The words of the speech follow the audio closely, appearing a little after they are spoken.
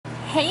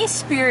Hey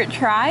Spirit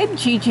Tribe,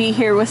 Gigi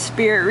here with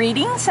Spirit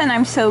Readings, and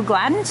I'm so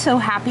glad and so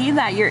happy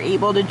that you're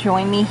able to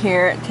join me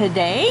here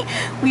today.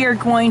 We are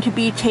going to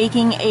be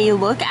taking a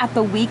look at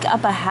the week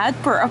up ahead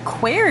for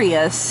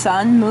Aquarius,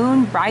 Sun,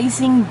 Moon,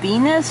 Rising,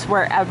 Venus,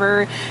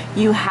 wherever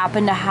you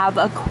happen to have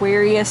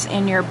Aquarius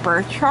in your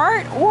birth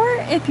chart, or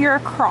if you're a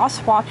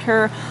cross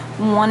watcher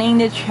wanting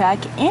to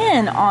check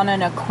in on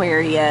an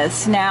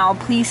Aquarius. Now,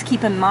 please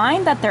keep in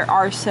mind that there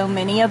are so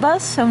many of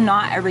us, so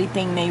not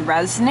everything may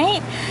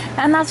resonate,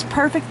 and that's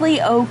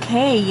perfectly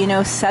okay. You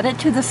know, set it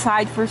to the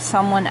side for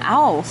someone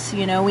else.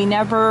 You know, we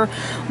never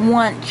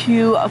want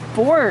to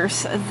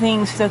force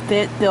things to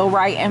fit, feel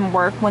right, and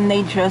work when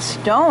they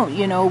just don't.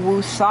 You know,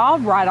 woo-saw,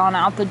 right on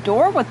out the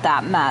door with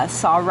that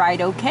mess. All right,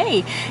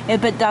 okay.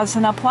 If it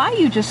doesn't apply,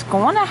 you just go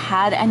on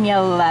ahead and you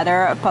let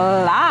her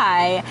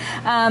fly.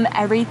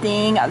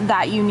 Everything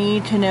that you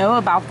need to know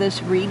about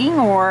this reading,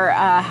 or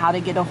how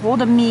to get a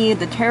hold of me,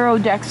 the tarot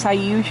decks I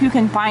use, you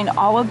can find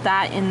all of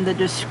that in the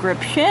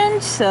description,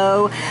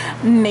 so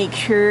make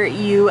sure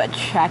you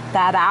check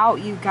that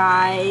out, you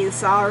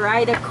guys. All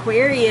right,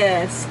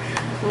 Aquarius,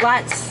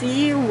 let's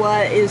see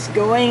what is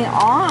going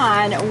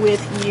on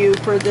with you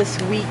for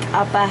this week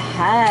up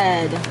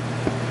ahead.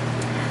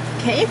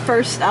 Okay,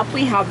 first up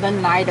we have the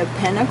Knight of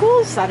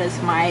Pentacles. That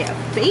is my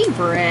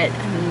favorite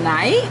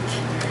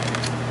knight.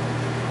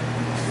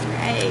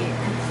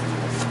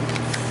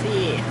 Let's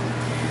see.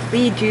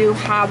 We do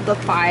have the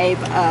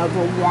Five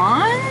of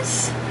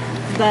Wands,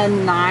 the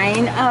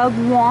Nine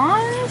of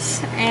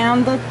Wands,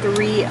 and the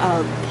Three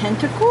of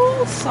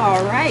Pentacles.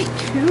 All right,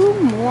 two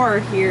more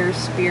here,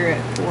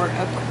 Spirit, for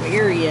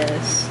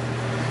Aquarius.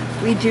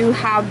 We do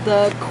have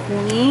the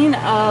Queen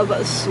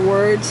of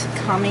Swords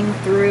coming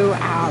through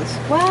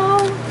as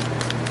well.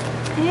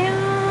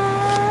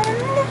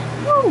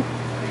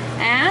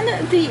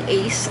 And the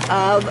Ace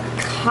of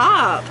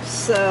Cups.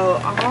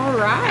 So, all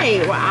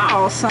right,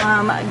 wow,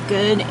 some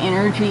good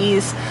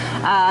energies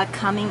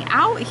coming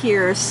out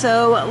here.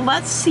 So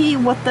let's see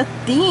what the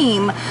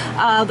theme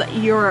of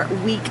your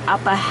week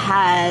up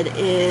ahead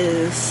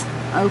is.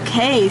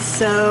 Okay,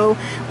 so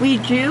we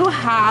do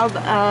have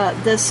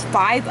this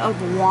Five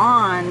of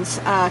Wands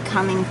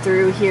coming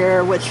through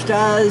here, which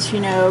does,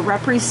 you know,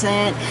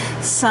 represent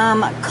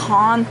some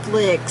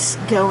conflicts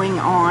going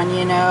on,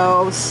 you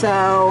know.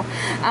 So,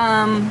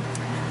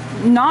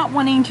 not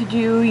wanting to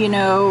do, you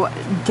know,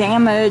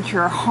 damage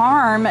or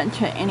harm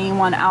to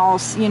anyone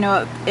else. You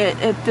know,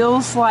 it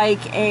feels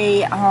like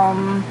a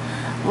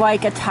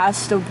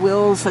test of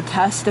wills, a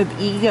test of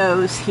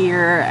egos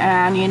here,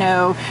 and, you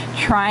know,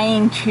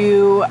 trying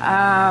to,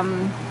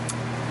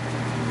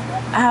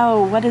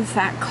 oh, what is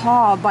that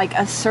called? Like,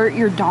 assert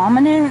your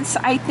dominance,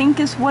 I think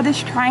is what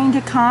is trying to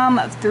come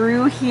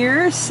through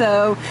here.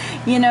 So,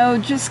 you know,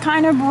 just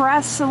kind of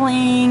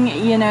wrestling,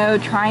 you know,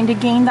 trying to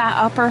gain that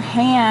upper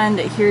hand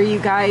here, you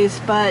guys.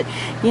 But,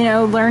 you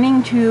know,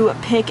 learning to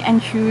pick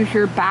and choose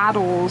your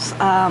battles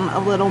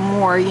a little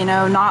more, you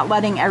know, not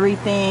letting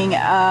everything,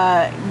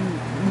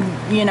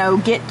 you know,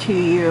 get to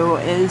you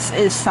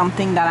is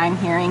something that I'm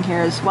hearing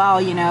here as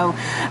well. You know,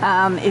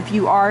 if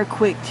you are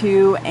quick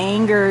to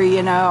anger,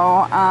 you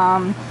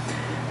know,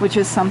 which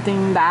is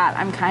something that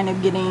I'm kind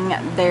of getting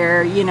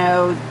there, you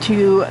know,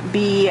 to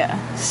be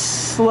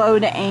slow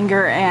to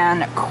anger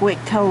and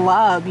quick to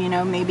love. You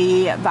know,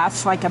 maybe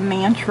that's like a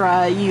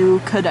mantra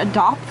you could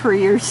adopt for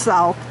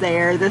yourself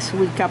there this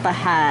week up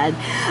ahead.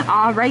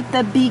 All right,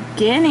 the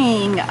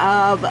beginning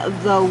of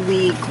the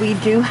week, we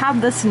do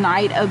have this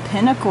Knight of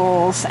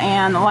Pentacles,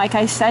 and like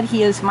I said,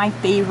 he is my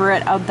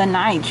favorite of the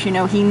knights. You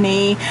know, he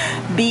may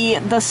be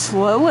the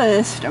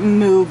slowest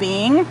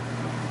moving,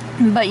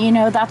 but, you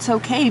know, that's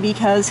okay,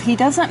 because he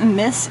doesn't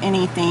miss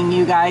anything,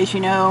 you guys. You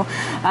know,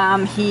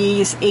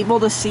 he's able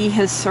to see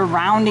his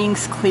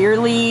surroundings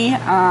clearly,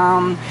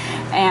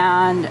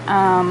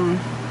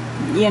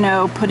 you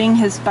know, putting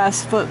his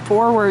best foot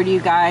forward, you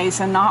guys,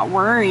 and not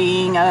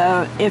worrying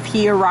if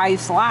he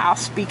arrives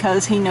last,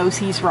 because he knows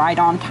he's right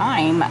on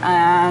time.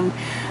 And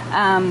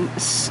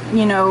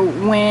you know,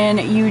 when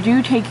you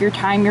do take your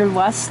time, you're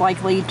less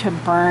likely to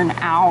burn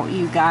out,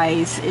 you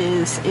guys,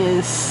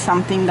 is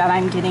something that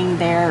I'm getting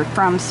there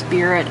from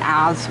Spirit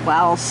as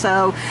well.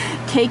 So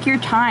take your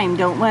time,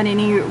 don't let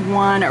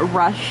anyone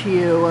rush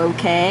you,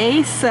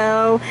 okay?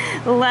 So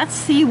let's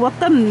see what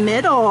the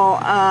middle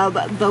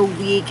of the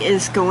week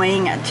is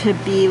going to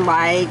be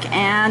like.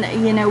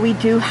 And, you know, we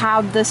do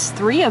have this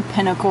Three of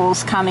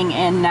Pentacles coming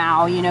in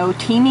now, you know,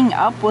 teaming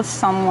up with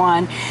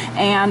someone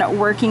and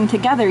working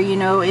together. You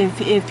know,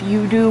 if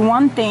you do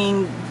one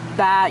thing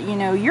that, you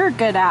know, you're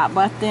good at,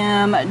 let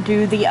them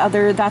do the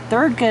other that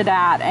they're good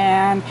at.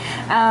 And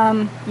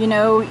you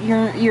know,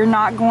 you're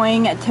not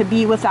going to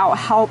be without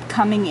help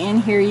coming in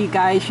here, you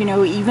guys. You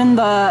know, even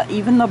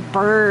the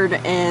bird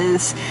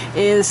is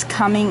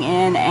coming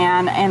in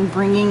and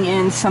bringing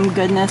in some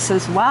goodness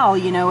as well,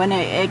 you know. And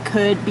it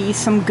could be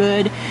some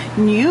good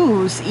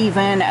news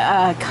even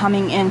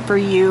coming in for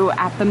you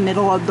at the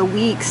middle of the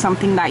week,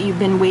 something that you've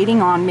been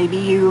waiting on. Maybe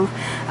you've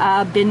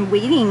been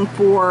waiting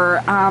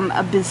for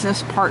a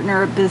business partner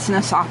partner, a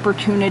business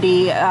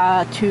opportunity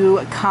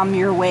to come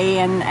your way,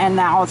 and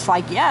now it's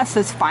like, yes,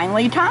 it's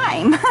finally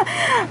time.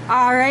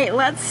 All right,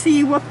 let's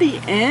see what the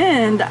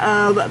end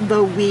of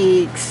the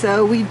week.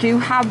 So we do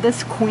have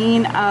this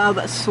Queen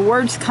of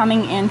Swords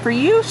coming in for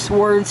you.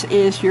 Swords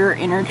is your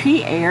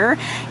energy air.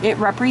 It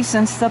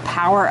represents the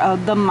power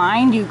of the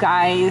mind, you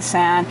guys,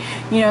 and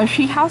you know,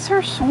 she has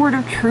her sword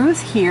of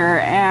truth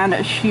here,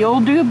 and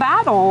she'll do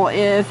battle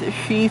if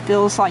she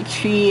feels like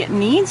she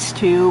needs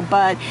to,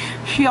 but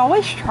she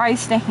always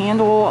tries to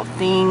handle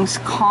things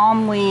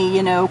calmly,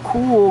 you know,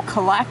 cool,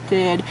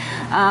 collected,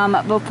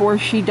 before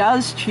she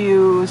does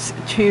choose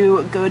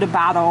to go to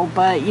battle.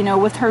 But you know,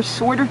 with her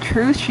sword of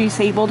truth, she's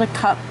able to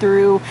cut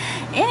through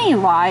any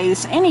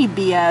lies, any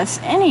BS,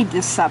 any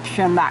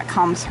deception that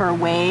comes her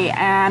way.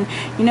 And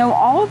you know,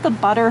 all of the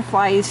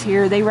butterflies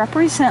here, they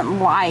represent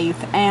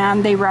life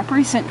and they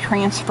represent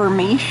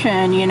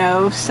transformation, you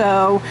know.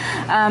 So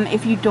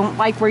if you don't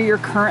like where you're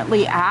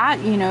currently at,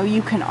 you know,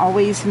 you can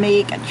always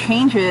make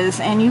changes,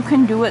 and you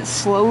can do it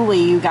slowly,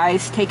 you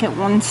guys. Take it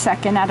 1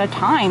 second at a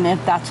time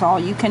if that's all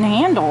you can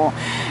handle.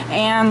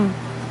 And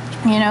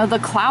you know, the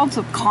clouds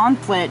of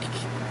conflict,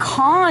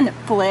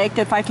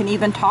 if I can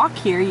even talk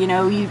here, you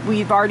know,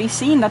 we've already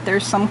seen that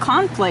there's some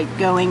conflict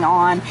going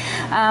on.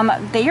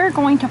 They are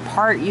going to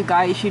part, you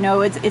guys. You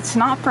know, it's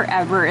not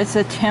forever. It's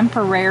a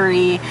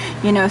temporary,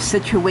 you know,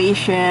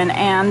 situation,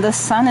 and the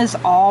sun is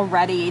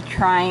already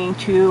trying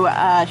to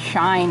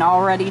shine,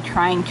 already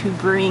trying to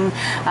bring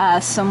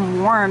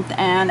some warmth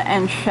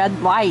and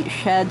shed light,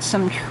 shed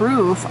some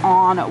truth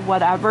on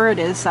whatever it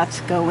is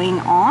that's going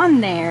on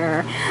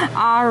there.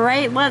 All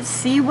right, let's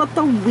see what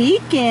the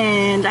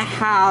weekend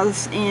has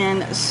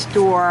in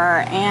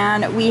store.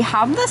 And we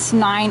have this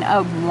Nine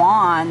of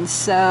Wands.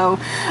 So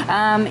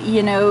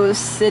you know,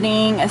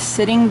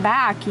 sitting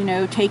back, you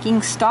know,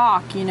 taking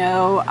stock, you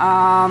know,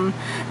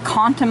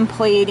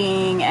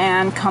 contemplating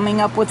and coming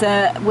up with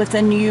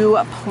a new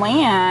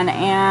plan,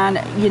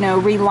 and you know,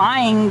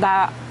 relying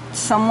that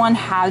someone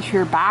has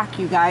your back,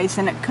 you guys.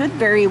 And it could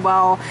very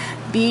well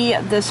be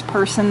this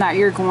person that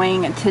you're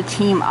going to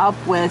team up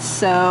with.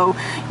 So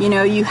you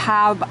know, you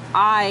have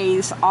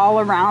eyes all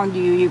around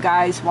you, you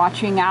guys,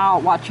 watching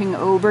out, watching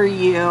over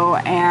you.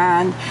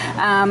 And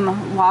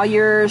while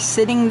you're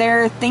sitting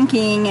there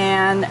thinking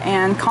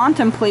and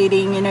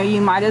contemplating, you know,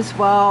 you might as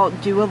well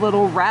do a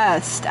little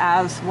rest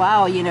as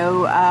well, you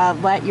know,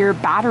 let your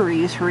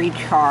batteries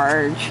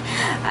recharge.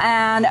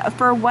 And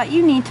for what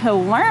you need to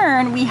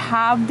learn, we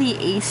have the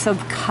Ace of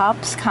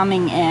Cups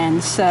coming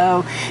in.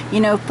 So you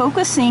know,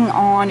 focusing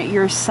on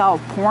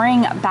yourself,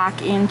 pouring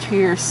back into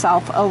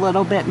yourself a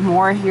little bit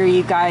more here,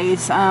 you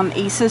guys.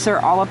 Aces are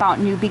all about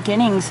new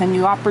beginnings and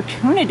new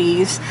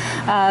opportunities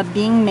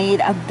being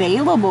made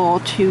available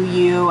to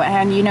you.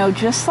 And you know,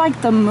 just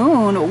like the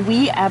moon,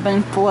 we ebb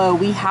and flow.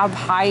 We have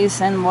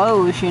highs and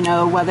lows, you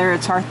know, whether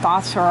it's our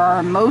thoughts or our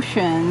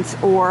emotions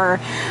or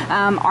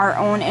our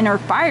own inner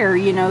fire.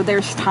 You know,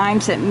 there's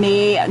times it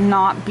may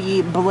not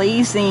be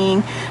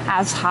blazing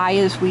as high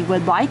as we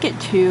would like it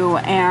to.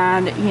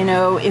 And you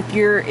know, if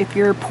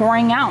you're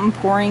pouring out and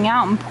pouring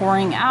out and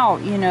pouring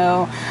out, you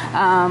know,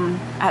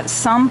 at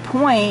some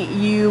point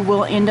you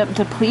will end up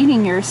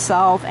depleting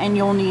yourself, and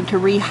you'll need to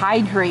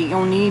rehydrate.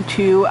 You'll need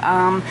to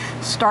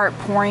start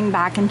pouring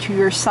back into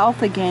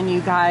yourself again,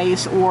 you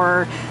guys,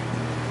 or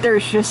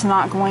there's just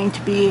not going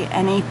to be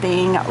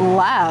anything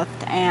left.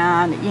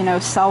 And you know,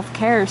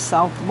 self-care,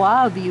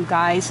 self-love, you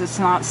guys, it's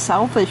not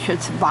selfish,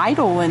 it's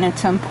vital and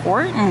it's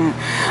important.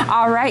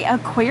 All right,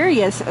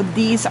 Aquarius,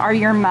 these are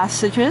your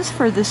messages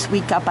for this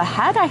week up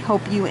ahead. I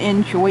hope you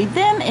enjoyed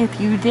them. If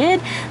you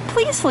did,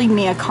 please leave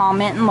me a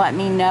comment and let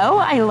me know.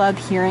 I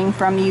love hearing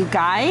from you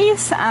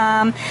guys.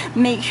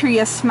 Make sure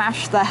you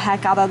smash the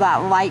heck out of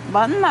that like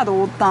button, that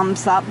old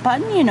thumbs up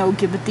button, you know,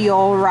 give it the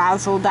old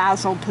razzle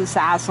dazzle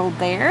pizzazzle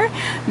there.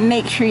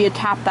 Make sure you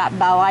tap that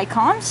bell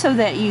icon so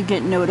that you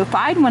get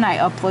notified when I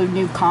upload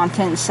new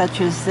content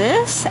such as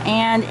this.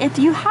 And if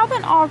you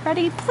haven't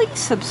already, please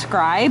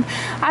subscribe.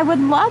 I would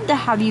love to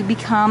have you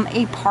become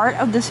a part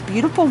of this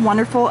beautiful,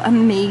 wonderful,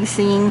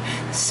 amazing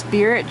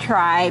spirit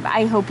tribe.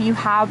 I hope you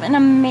have an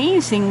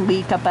amazing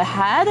week up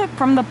ahead.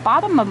 From the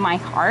bottom of my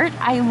heart,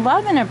 I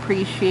love and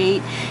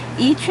appreciate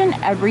each and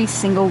every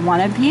single one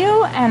of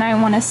you, and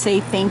I want to say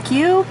thank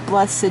you,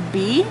 blessed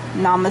be,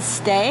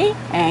 namaste,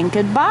 and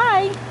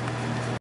goodbye.